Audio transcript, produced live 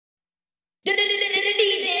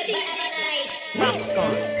Score.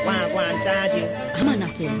 One charge you. I'm gonna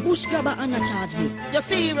say bush grabber and a charge me. You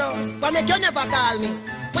serious? But make you never call me.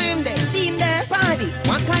 Where him there? See him there? Party.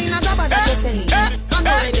 What kind of grabber that you selling? I'm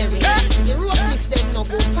not ready. The road miss them no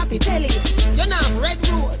good. Papi tell you. You not have red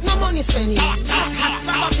road. No money spending.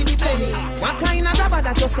 Grabber for the penny. What kind of grabber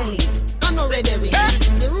that you selling? I'm not ready.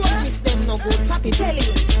 The road miss them no good. Papi tell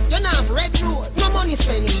you. You not have red road. No money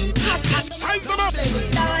spending. Size them up.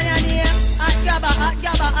 Hot grabber, hot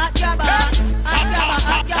grabber, hot grabber. Hot grabber,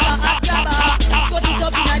 hot grabber, hot grabber. Cut it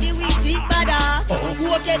up inna the wheat big bada.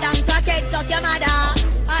 Cook it and crack it, suck your mother.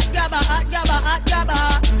 Hot grabber, hot grabber, hot grabber.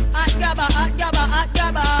 Hot grabber, hot grabber, hot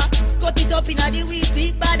grabber. Cut it up inna the wheat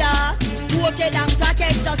big bada. Cook it and crack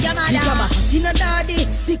it, suck your mother. The grabber hot inna daddy,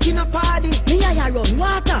 sick inna party. Me I run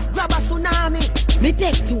water, grab a tsunami. Me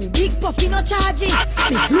take two big puffy no charging.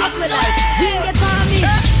 Me float me like wing it for me.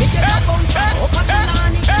 Me take a bounce up a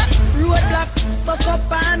tsunami. Roadblock, fuck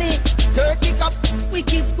up on me. 30 cup.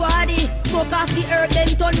 Wicked squaddy. Smoke off the earth, then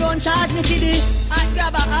turn round, charge me for the hot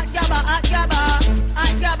grabber, hot grabber, hot grabber.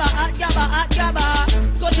 Hot grabber, hot grabber, hot grabber.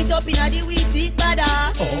 Cut it up inna the wheat big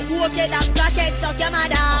bada. Cook it and crack it, suck your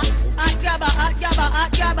mother. Hot grabber, hot grabber,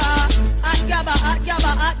 hot grabber. Hot grabber, hot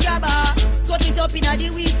grabber, hot grabber. Cut it up inna the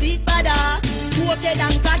wheat big bada. Cook it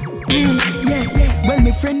and crack. Yeah. Well,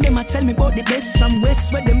 my friend them a tell me about the best from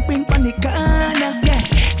West where them bring on the corner. Yeah.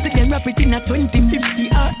 See them rap it in a 20, 50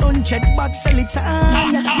 or 100 bucks sell it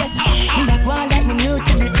on. Yes. Me like one like me new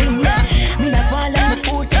to the thing. Yeah. Me like one like me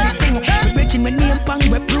foot to the thing. Me reaching my name pang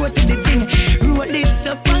we pro to the thing. Roll it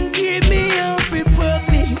up and give me every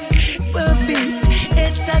perfect.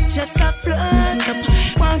 It's up just a float up.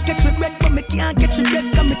 One catch me breath but me can't catch me breath.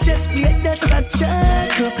 Cause me chest plate that's a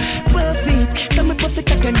choke up. Perfect, so me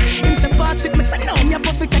perfect again. Him say pass it, me say no, me a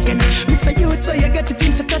perfect again. Me say you where you get it,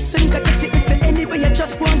 him say just sing, got just sit. Me say anywhere you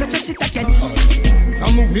just go and go just sit again.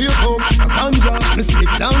 From a wheel up, a ganja, me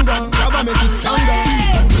split longer, grab a make it stronger.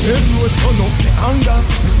 Head was turn up the anger.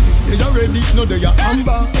 They are ready, no they are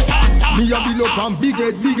amber. Me a build up and big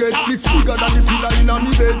head, splits bigger than the pillar in a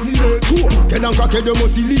me bed. Get and crack head, you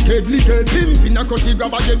must see leak head. Pimp in a crushy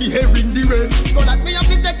grab and get the hair in the red. So that me a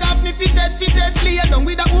fit take off me fitted. Lay down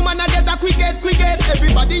with a woman and get a quick head.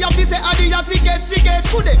 Everybody a fi say adi a sick head.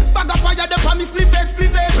 Could they bag of fire the promise split head.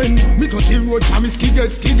 When me touch the road, promise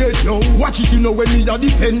skigget. Yo, watch it, you know when me a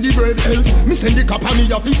defend the bread. Else, me send the cap and me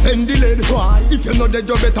a fi send the lead. Why? If you know dead,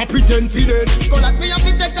 you better pretend fi dead. So that me a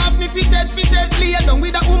fit take off me fitted. Lay down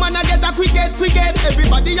with a woman and get a quick head.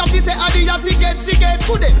 Everybody a fi say adi a sick head.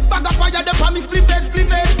 Could they bag of fire the promise split head.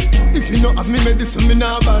 If you know have me medicine, me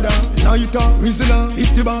nah bother. Lighter, Rizzler,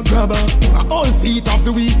 50 bar grabber. All feet of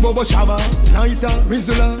the week, Bobo Shabba. Lighter,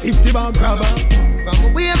 Rizzler, 50 bar grabber. From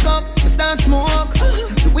a wake up, I start smoke.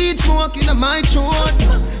 The weed smoke in my throat.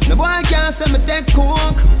 The boy can't say me take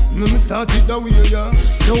coke. Me start it the way, yeah.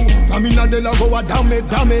 Yo, from inna the la go a damage.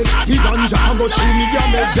 The ganja a go through me,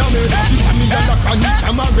 damage. This a me a the chronic,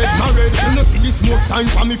 I'm a red. You no see the smoke sign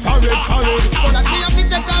for me forehead. So that me a fit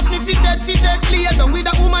take off me fitted. Lay down with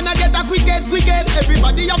a woman and get a quick head.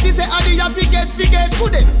 Everybody a fi say adi a sick head.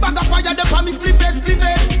 Could they bag of fire the promise split head.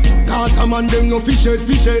 Cause a man them no fish head.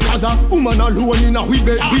 Cause a woman alone in a we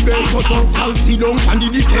bed. But some gal sit down and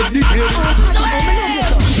the decade.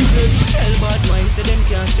 Tell bad mind say them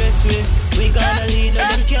can't stress me. We gotta lead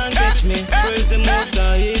them can't catch me. Praise the Most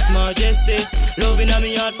High, His Majesty. Loving on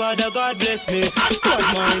me heart, Father God bless me. Bad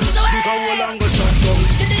mind, big a hole and go shut down.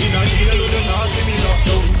 In a jail, you don't know see me locked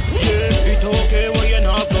down. Yeah, it's okay when you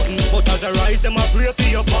not have nothing, but as I rise, them a pray for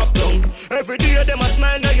your pop down. Every day them a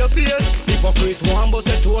smile on your face. Hypocrite one but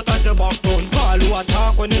say throat as your back down. All who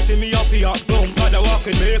attack when you see me off your down. God a walk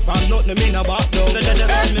with me from nothing me no back down. So judge a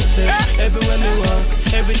God mistake, everywhere me walk.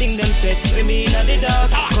 Everything them said, for me in the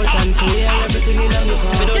dark. Cut and clear, everything in the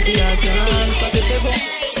park. Without the answer, stop the seven.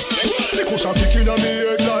 The Kush a kick inna me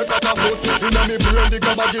head like a foot. Inna me brain, the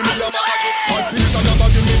grabber give me a maca. One piece of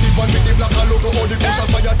grabber give me the one with the black and logo. Oh, the Kush a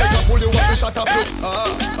fire take a pull, you want to shut up. Cross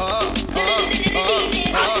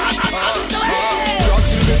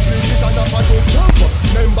the best is an apatto jump.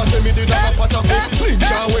 Member say me did have a patako.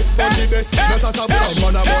 Ninja West on the best. That's a brown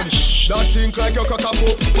man a bunch. That think like your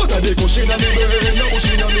kakapo. But I dey Kush inna me brain, no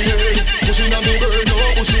Kush inna me head. Kush inna me brain, no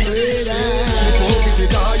Kush inna me head. Me smoke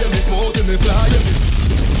it high, me smoke it, me fly.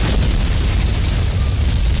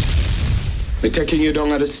 We're taking you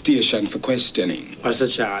down at the station for questioning. What's the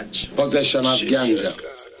charge? Possession of ganja.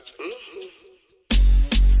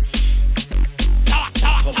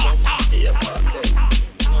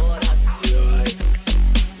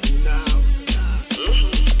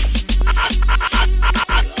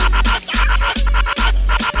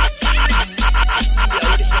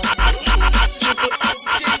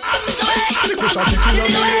 Kush a kick inna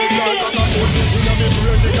me head like a gun. Inna me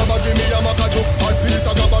brain, the gabba give me a macajo. And piece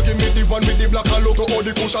a gabba give me the one with the black and logo. All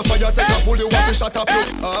the Kush a fire take a pull the one fish a tap you.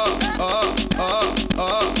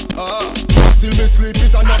 Still me sleep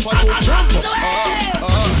is enough for to jump up.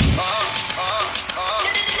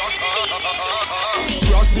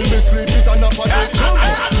 Still me sleep is enough for to jump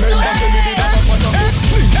up. Remember say me did have a pot of it.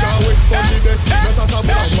 Ninja West on the best. Yes as a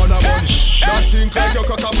man man a bunch. That think like your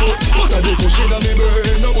cock a foot. Put a the bush inna me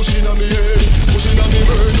brain, no bush inna me head. Bush inna me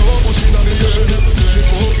brain, no bush inna me head. Me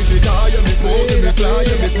smoke it, it die, me smoke it, me fly,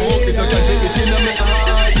 me smoke it. I can see it inna me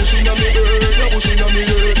eye. Bush inna me brain, no bush inna me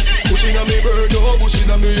head. Bush inna me brain, no bush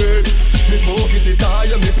inna me head. Me smoke it, it die,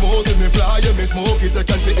 me smoke it, me fly, me smoke it. I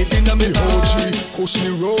can see it inna me eye. Push me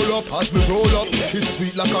roll up, as me roll up. It's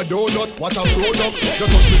sweet like a donut, what a product. You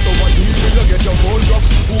touch me so easy, you get your bone rock.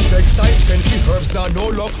 Who beg size 10 feet, herbs now no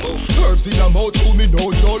luck. Herbs in a mouth, through me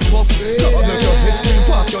nose all puff. Never make your head spin,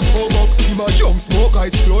 pop your toe buck. Him a young smoke,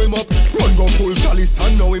 I'd slow him up. Run go full chalice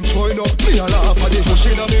and now him showing up. Me a laugh at the bush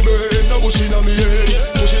inna me brain, no bush inna me head.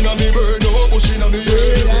 Bush inna me brain, no bush inna me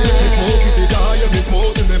head. Me smoke it, it die, me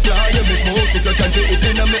smoke it, me fly, me smoke it. You can see it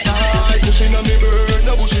inna me eye. Bush inna me brain,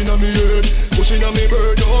 no bush inna me head. Bush inna me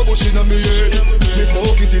brain, no bush inna me head. Me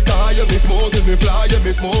smoke it, it die, me smoke it, me fly,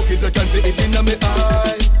 me smoke it. You can see it inna me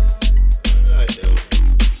eye.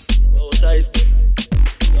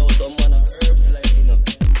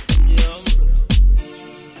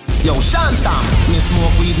 Yo, Shanta, me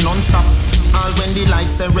smoke weed non-stop. All when the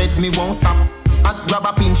lights are red, me won't stop. Hot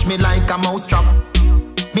grabber pinch me like a mouse trap.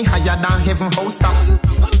 Me higher than heaven house top.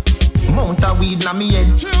 Mount a weed na me head.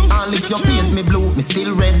 All if you paint me blue, me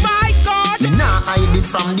still red. My God, me nah hide it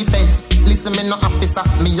from the feds. Listen, me no officer,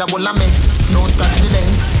 me a walla mess. Don't scratch the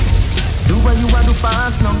lens. Do what you want to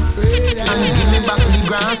fast now, and give me back the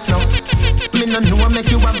grass now. Me no know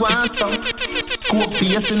make you a grass now. Coke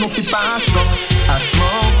pace you know fi pass now. I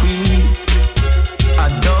smoke weed, I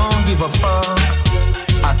don't give a fuck.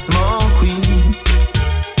 I smoke weed,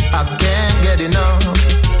 I can't get enough.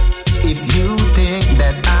 If you think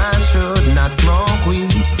that I should not smoke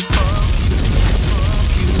weed,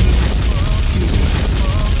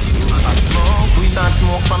 I smoke weed, I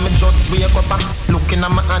smoke for me just wake up. Looking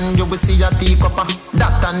at my hand, you will see a teacup.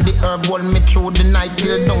 That and the herb hold me through the night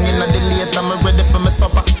till down in the late. I'm ready for my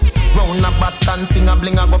supper. Round a Boston, sing a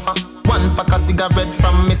bling a gopher. One pack of cigarette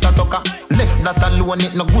from Mr. Tucker. Left that alone,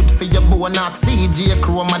 it no good for your bone. Ask CJ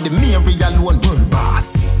Chrome and the Mary alone. World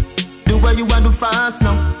boss. Do what you want to fast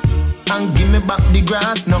now, and give me back the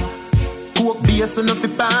grass now. Coke base so no fi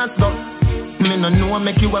pass go. Me no know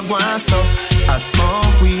make you a grass up. I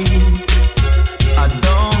smoke weed, I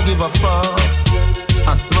don't give a fuck.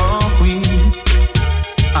 I smoke weed,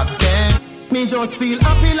 I can't. Me just feel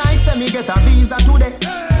happy like say me get a visa today.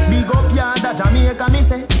 Big up yard at Jamaica, me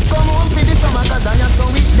say. Come home for the summer cause I am so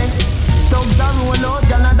weak then. Tugs a roll out,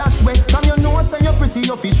 y'all a dash way. From your nose say you're pretty,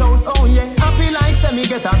 you fish out, oh yeah. Happy like say me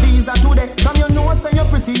get a visa today. From your nose say you're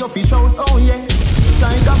pretty, you fish out, oh yeah.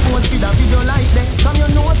 Strike a post with a video like that. From your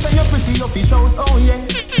nose say you're pretty, you fish out, oh yeah.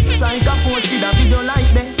 Strike a post with a video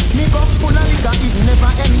like that. Me cup full of liquor, it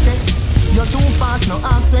never empty. You're too fast, no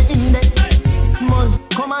ask where in there. Smudge,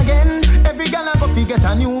 come again. Every gal a go fi get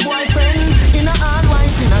a new boyfriend. In a hard white,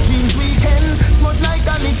 in a jeans weekend. Smudge like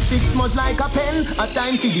a lipstick, smudge like a pen. A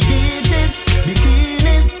time for the beaches,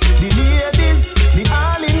 bikinis, the ladies, the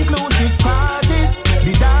all-inclusive parties,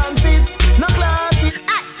 the dances, no classes.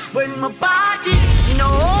 When my party, you know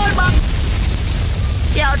all back.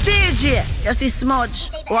 Yo, DJ, you see Smudge.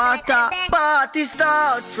 Water party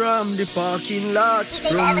start from the parking lot.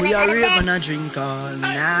 From we are raving and drink all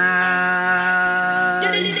night.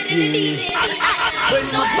 Yeah. When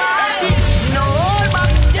my party, you know all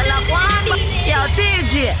back. You like one back. Yo,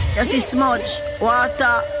 DJ, you see Smudge.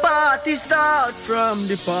 Water party start from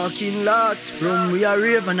the parking lot. From we are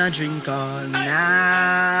raving and drink all night.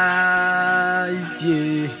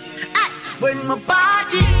 Yeah. When my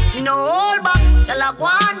party, you know all back. You like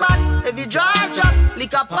one back. Every dry shot,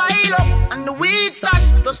 lick a pile up. And the weed stash,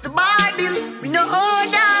 plus the Bible. We know all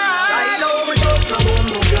that. I know we don't know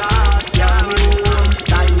more glass. Yeah, me home.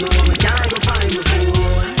 I know we can't go find the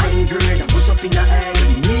phone. I heard a bus up in the air.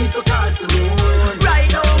 We need to call someone. Right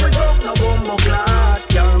now we don't know more glass.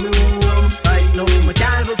 Yeah, me home. Right now we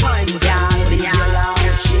can't go find the phone.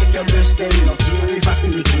 Yeah, shake your breast and not care if I see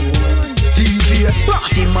the phone. DJ,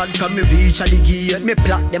 party mad from me reach reach a the gate. Me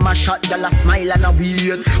plot them a shot, girl a smile and a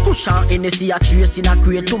wait. Kush and Hennessy a trace in a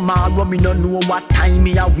crate. Tomorrow me no know what time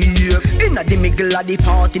me a wake. Inna the middle of the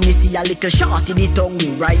party, me see a little shorty the tongue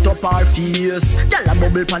right up her face. Girl a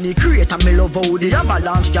bubble pan the crate and me love how the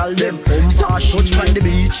avalanche girl them touch on the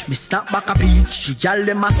beach. Me snap back a peach. She girl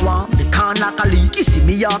them a swarm, they can't like a leak. You see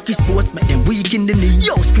me Yorkie sports, make them weak in the knee.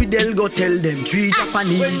 Yo, Squidel go tell them 3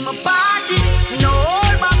 Japanese. When my party, no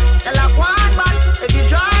hold back. Tell a one back. If you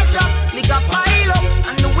dry chop, lick a pile up.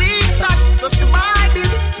 And the weed stash, just the Bible.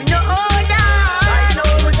 Me no hold down. I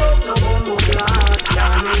know me joke, no bumbo glass.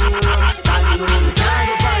 I know me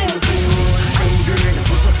side of fire food. I'm girl, I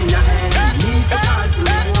put up in your hand. Need to pass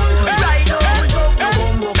you. I know me joke, no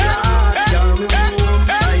bumbo glass.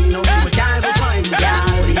 I know me time to find the girl.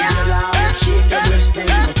 Shake your breast, then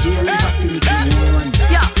you kill the facility.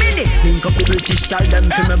 Yeah, mini link up the British style, them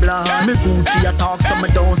to me blood. Me Gucci a talk, so me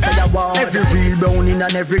don't say a word. Every real browning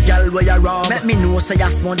and every gal where you rob. Make me know say a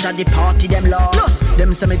sponge at the party, them love. Plus,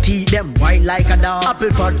 them say me teeth, them white like a dog. Apple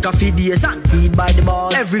vodka for days and weed by the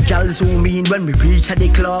bar. Every gal zoom in when we reach at the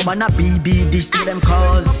club. And a BB this to them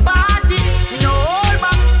cause party, no hold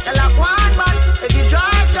back. Tell a one back. If you dry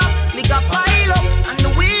chop, lick a pile up. And the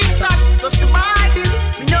weed stash, just the Bible.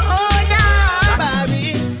 Me no hold down.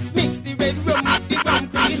 Barry, mix the red rum with the rum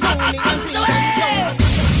cream, honey and So hey,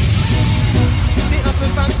 the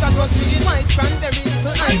apple fanta was sweet, white cranberry, the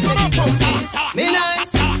ice and the pumpkin. Me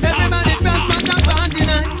nice, everybody press what a party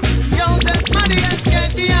night. Yo, that's money and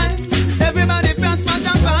scared the eyes. Everybody press what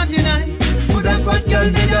a party night. Put a fat girl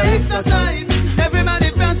in your exercise. Everybody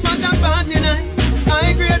press what a party night.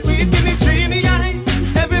 I great weed, give me dreamy eyes.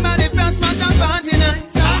 Everybody press what a party night.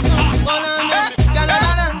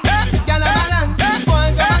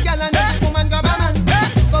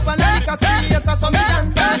 So me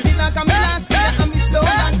done party like a me last year and me slow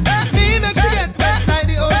down. Me make you get wet like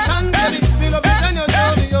the ocean. Baby, feel up it and you show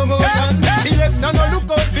me your motion. Select and no look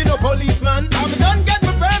out for no policeman. I'm done get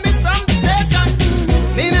my permit from the station.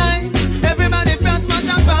 Me nice, everybody press what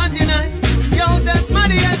a party night. Yo, that's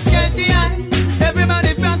money and scared the eyes.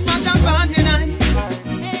 Everybody press what a party night.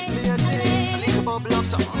 Little bubble up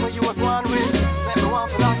something where you was one with. Make me want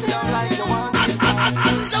to lock it down like you want.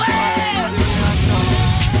 so hey.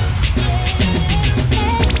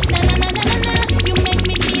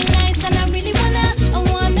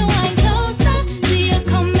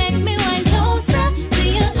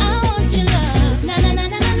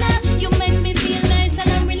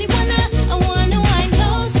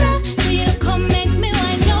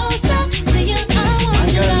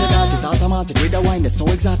 With a wine that's so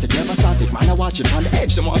exotic, never started. Man, I watch it on the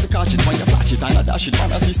edge, them want to catch it when you flash it and I dash it.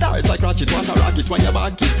 Man, I see stars like Ratchet, want to rock it when you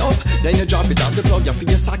back it up. Then you drop it off the plug, you feel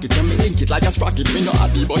your socket. When me link it like a sprocket, me no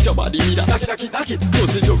happy, but your body me that knock it, knock it.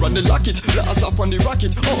 Close it, you run the lock it, blast up on the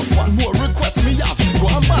rocket. Oh, one more request me have, go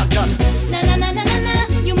on back and Na na na na na na,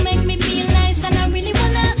 you make me feel nice and I really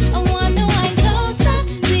wanna wine closer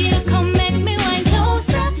to you. Come make me wine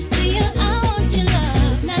closer to you. I want your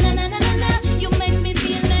love. Na na na na na na, you make me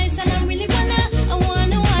feel nice and I really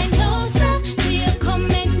wanna wine closer to you. Come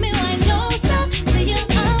make me wine closer to you.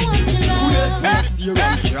 I want your love. next year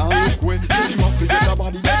I can't look away. So you must forget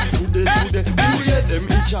about it today. You let them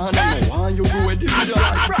each and I know why you go with the video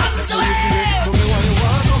like rap. So you feel it, so me want you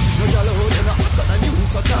walk up. No girl hold you no hotter than you,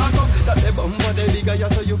 so talk up. That the bumper the bigger you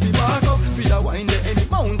so you feel back up. Feel a wine the any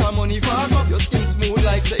amount of money fuck up. Your skin smooth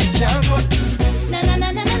like say it can't cut. Na na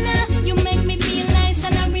na na na na, you make me feel nice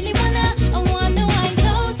and I really wanna wine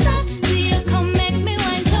closer to you. Come make me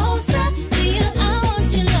wine closer to you. I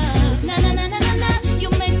want your love. Na na na na na na, you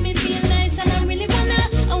make me feel nice and I really wanna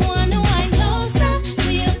wine closer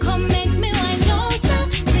to you. Come make me wine closer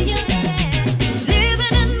to you.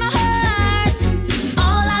 Living in my heart,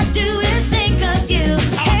 all I do is think of you.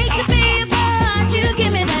 Hate to be apart, you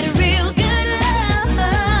give me that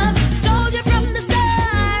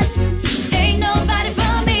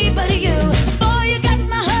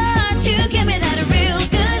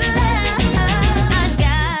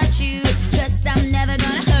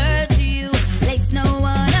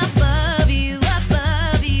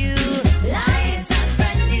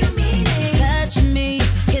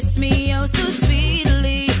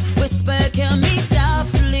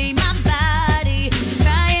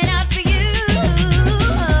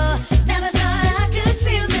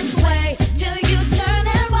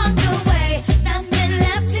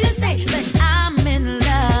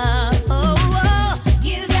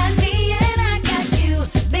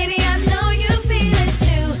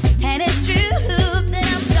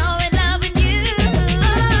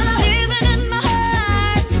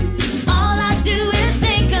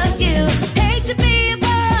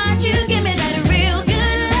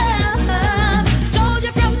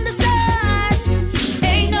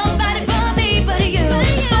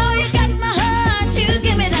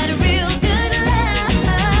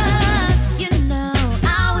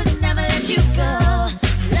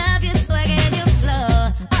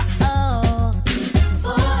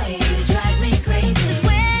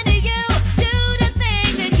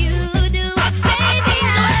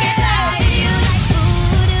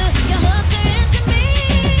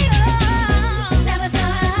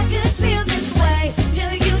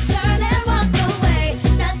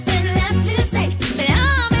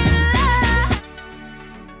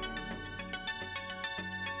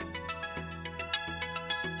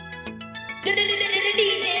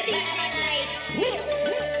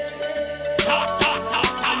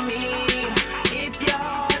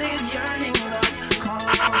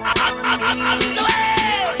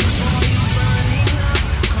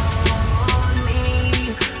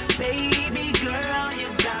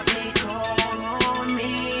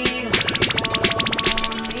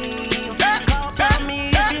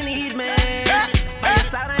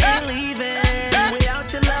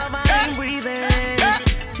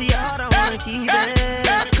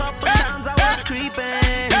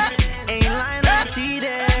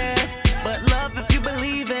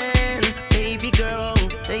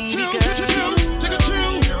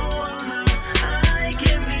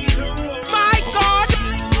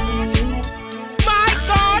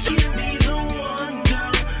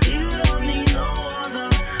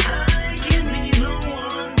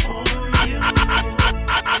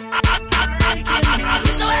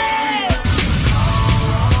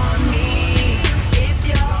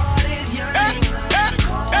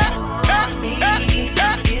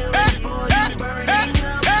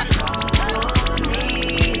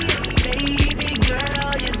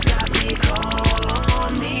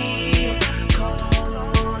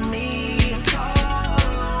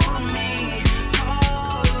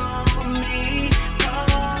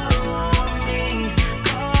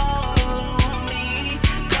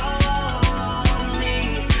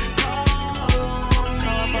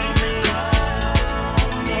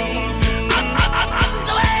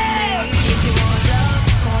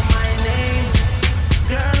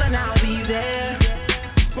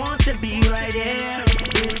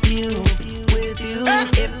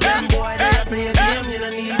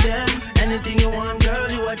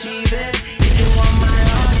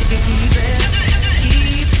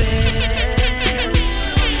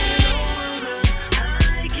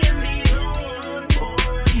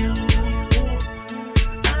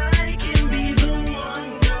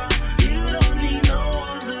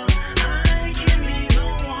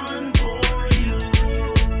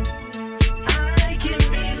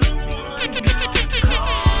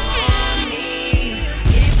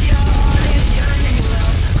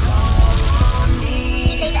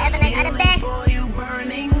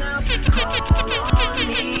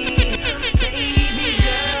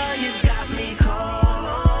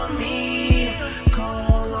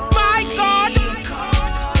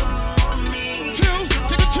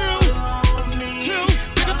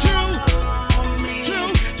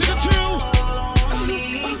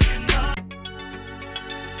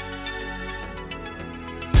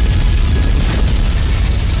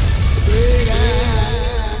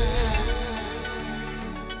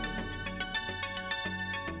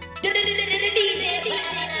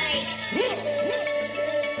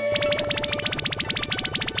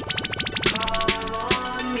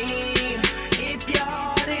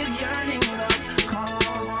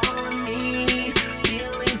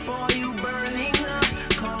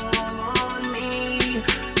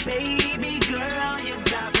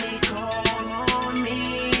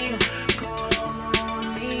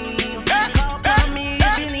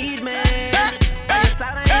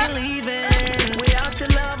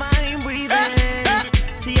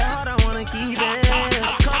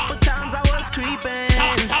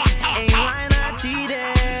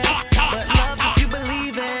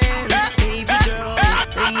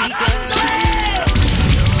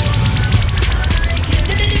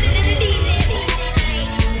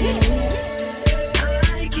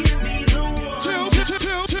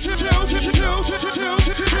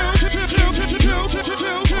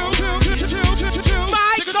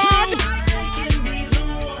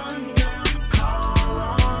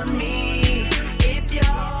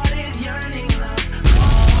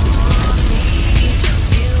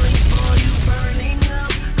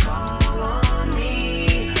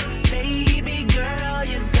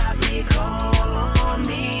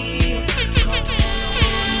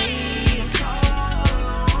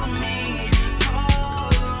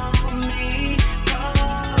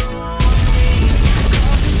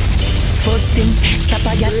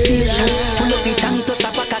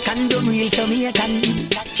Jamaican.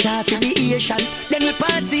 Shot for the Asian. Then we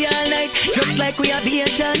party all night, just like we are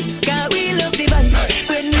Asian. Cause we love the vibes.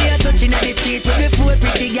 When we are touching at the street with the four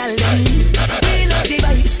pretty gal them. We love the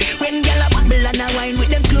vibes. When gal a bubble and a wine with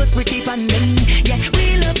them close with the pan them. Yeah,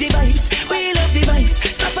 we love the vibes. We love the vibes.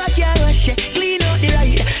 Stop a car rush, clean out the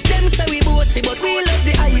ride. Them say we bossy, but we love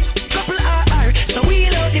the hype. Couple RR, so we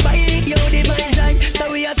love the bike. Yo, the vibes right. So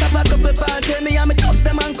we a stop a couple party. Me and me talks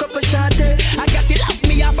them and couple shot. I got it off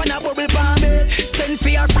me off and a bubble palm. Send for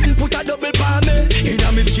your friend, put a double palm. In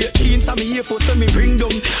a me straight jeans, so me here for so me bring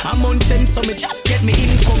them. I'm on 10, so me just get me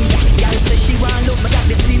income. Girl say she want love, but got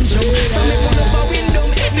the syndrome. So me put up a window,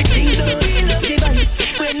 everything done. We love the vibes.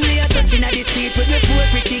 When we are touching at the street with the four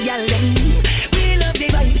pretty gal them. We love the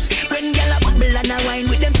vibes. When gal a bubble and a wine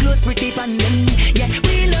with them close pretty pan them. Yeah,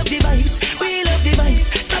 we love the vibes. We love the vibes.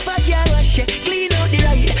 Stop a car rush, clean out the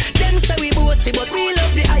ride. Them say we bossy, but we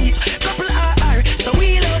love the hype. Couple RR, so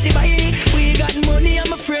we love the bike. We got money,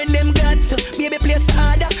 I'm a friend, them got you. Baby place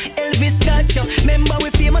harder, Elvis got you. Remember we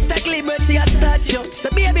famous like Liberty a statue. So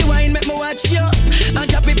baby wine make me watch you. And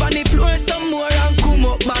drop it on the floor some more and come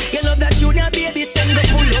up back. You love that junior baby, send the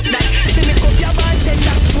pull up that. See me cup your band, take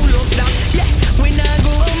that full up that. Yeah, we not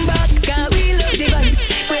go home back, cause we love the vibes.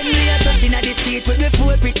 When we are touching at the street with the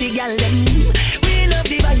four pretty gal them. We love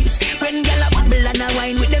the vibes. When gal a bubble and a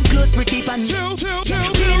wine with them close pretty pan. We love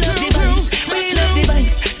the vibes. We love the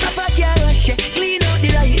vibes. Stop a car rush, clean out the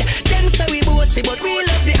ride. Them say we bossy, but we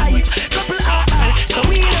love the hype. Couple RR, so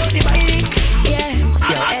we love the bike. Yeah,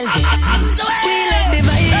 yo Elvis, we love the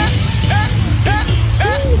vibes.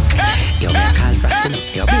 Yo me call for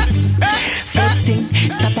yo beats. First thing,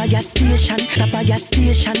 stop a gas station, stop a gas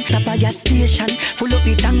station, stop a gas station. Full up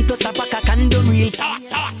the tank to stop a condom reels.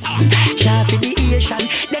 Shot for the Asian.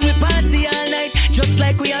 Then we party all night, just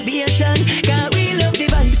like we are Asian. Cause we love the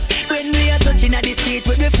vibes. When we are touching at the street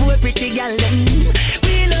with the four pretty gal them.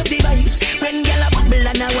 We love the vibes. When gal a bubble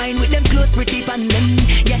and a wine with them close pretty pan them.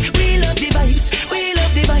 Yeah, we love the vibes. We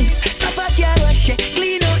love the vibes. Stop a car rush,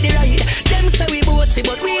 clean out the ride. Them say we bossy,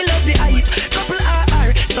 but we love the hype. Couple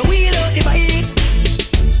RR, so we love the bike.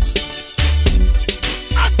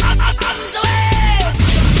 So hey,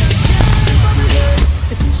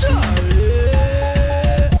 it's Charlie.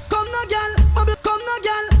 Come no gal, bubble, come no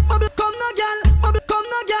gal, bubble, come no gal, bubble, come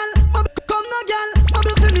no gal, bubble, come no gal,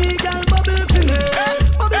 bubble for me, gal, bubble for me,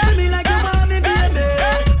 bubble for me like you want me, baby.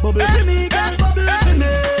 Bubble for me, gal, bubble for me.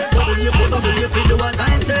 Bubble you do what I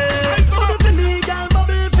say. Bubble for me, gal,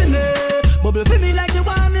 bubble for me, bubble for me like you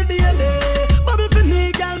want me, baby. Bubble for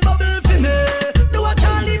me, gal, bubble for me. Do what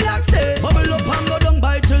Charlie Black say. Bubble up and go down,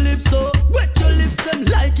 bite your lips so. Wet your lips them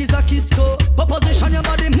like it's a kiss go. Position your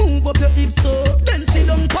body, move up your hips so. Then sit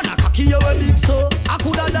down, pon a cocky you a big so. I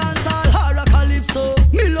coulda dance all hard a calypso.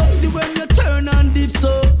 Me love see when you turn and dip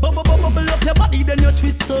so. Bubble up your body, then you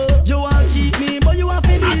twist so. You want keep me, but you want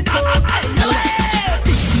to beat so.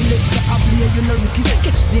 You know rookie,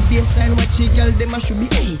 catch the baseline, watch the girl them a should be.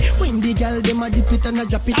 Hey, when the girl them a dip it and a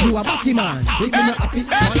drop it, you a batty man. They you not happy.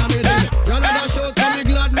 All of me then, y'all a shout, so me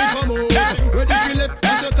glad me come out. Ready to left,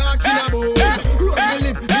 what you talking about? Road me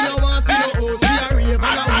lip, me no want see no host. See a rave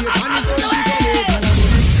and a wave, and it's so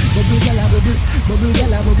bubble gala bubble, bubble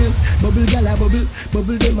gala bubble, bubble gala bubble,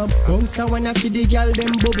 bubble them up. Bounce a wanna see the girl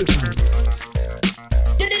them bubble.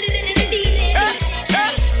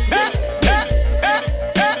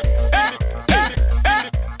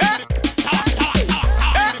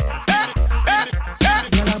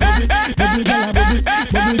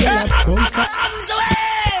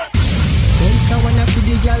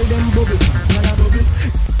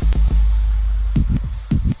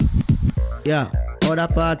 Yeah, how the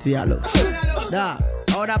party a looks. Da,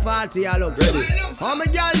 how the party a looks. Ready. How my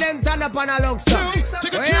girl them turn up and a looks.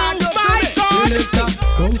 Take a chill, selector.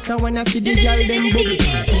 Bounce a wanna feed the girl them bubble.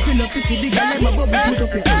 If you love to see the girl them a bubble, put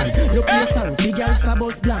up your hand. You play a song, the girl star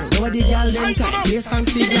bus blank. Now the girl them time, play a song,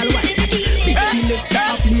 the girl white. Big selector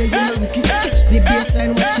a play, you know rookie. Catch the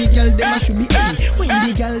baseline, watch the girl them a should be hey. When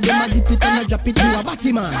the girl them a dip it and a drop it, you a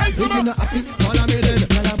batty man. If you not happy, follow me then.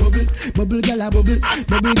 Gala bubble, bubble gala bubble,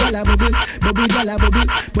 bubble gala bubble, bubble gala bubble,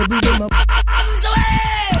 bubble them up.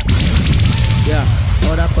 Yeah,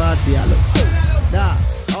 how the party a looks. Da,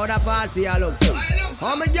 how the party a looks.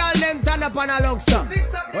 How my girl them turn up and a looks.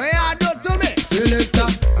 What you do to me? Selector,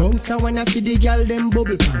 bounce a wanna feed the girl them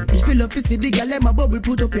bubble pan. If you love to see the girl them a bubble,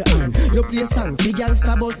 put up your hand. You play a song, the girl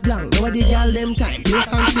star bus blank. Now the girl them time, play a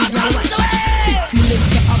song, the girl what? Big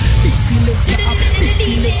selector up, big selector up, big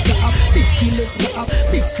selector up, big selector up,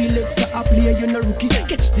 big selector up. Play you no rookie,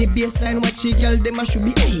 catch the The baseline watch it, girl, them a should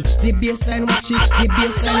be hey. The baseline watch it, the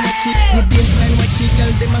baseline watch it, the baseline watch it, girl,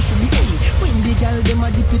 them a should be hey. When the girl them a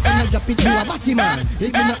dip it and a drop it, you a batty man. If you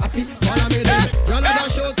not happy, follow me then. Girl, I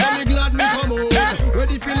show so me glad me come out.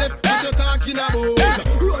 Ready for left, what you talking about?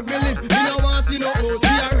 Road me live, me no want see no house.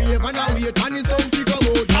 See a rave and a wait and it's something come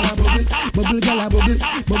out. Bubble gala bubble,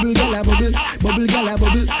 bubble gala bubble, bubble gala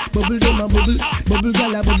bubble, bubble gala bubble, bubble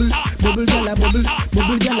gala bubble, bubble gala bubble,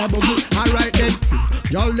 bubble gala bubble. Alright then,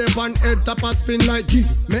 y'all live on head top a spin like gig.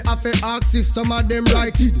 Me have to ask if some of them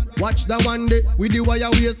right it. Watch the one day with the wire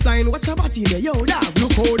waistline. Watch your body there, yo dog.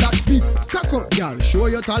 Look how that big cock up, y'all. Show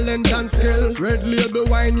your talent and skill. Red label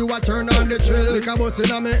wine, you a turn on the trail. Lick a bus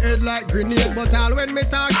in my head like grenade, but all when me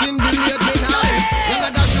talking delayed me now. Y'all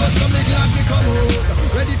that show so me glad me come out.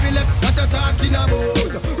 Ready for left, what you talking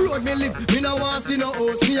about? Road me live, me no want see no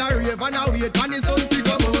house. Me a rave and a wait and it's something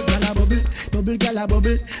come out. Gala bubble, bubble gala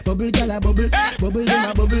bubble, bubble gala bubble, bubble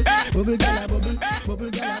gala bubble, bubble gala bubble,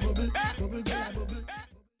 bubble gala bubble, bubble gala bubble.